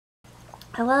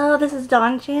Hello, this is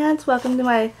Dawn Chance. Welcome to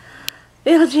my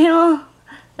video channel.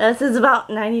 This is about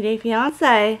 90 Day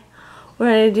Fiance. We're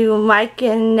going to do Mike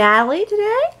and Natalie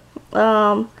today.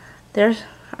 Are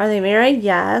they married?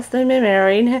 Yes, they've been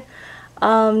married.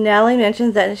 Natalie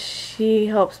mentions that she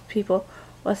hopes people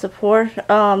will support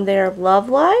their love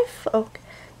life.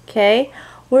 Okay.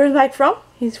 Where's Mike from?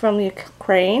 He's from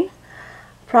Ukraine.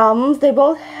 Problems. They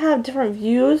both have different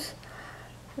views.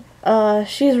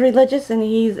 She's religious and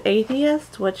he's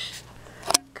atheist, which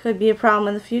could be a problem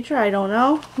in the future. I don't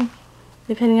know.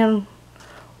 Depending on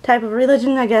type of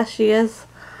religion, I guess she is.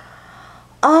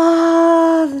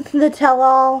 The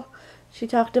tell-all. She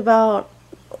talked about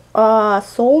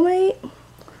soulmate.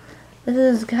 This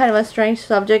is kind of a strange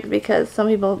subject because some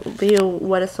people view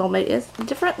what a soulmate is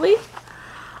differently.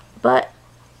 But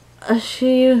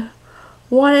she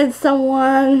wanted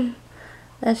someone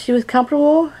that she was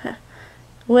comfortable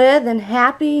with and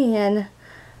happy and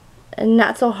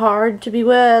not so hard to be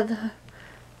with.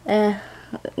 And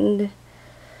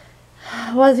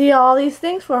was he all these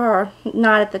things for her?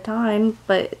 Not at the time,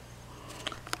 but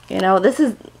you know, this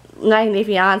is 90 Day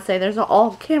Fiance. There's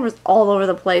all cameras all over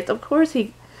the place. Of course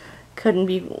he couldn't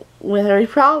be with her. He's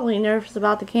probably nervous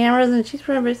about the cameras, and she's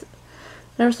nervous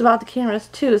about the cameras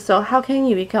too. So how can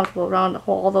you be comfortable around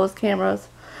all those cameras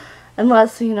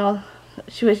unless, you know,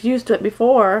 she was used to it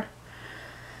before?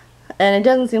 And it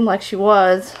doesn't seem like she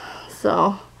was.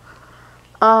 So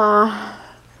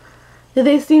do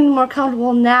they seem more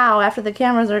comfortable now after the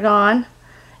cameras are gone?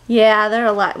 Yeah, they're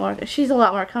a lot more. She's a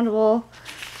lot more comfortable.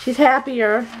 She's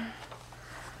happier.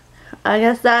 I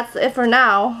guess that's it for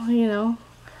now, you know.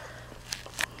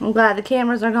 I'm glad the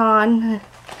cameras are gone.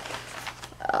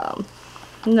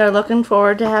 And they're looking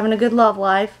forward to having a good love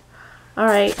life.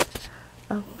 Alright.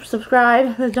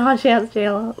 Subscribe to the Dawn Chance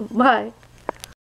channel. Bye.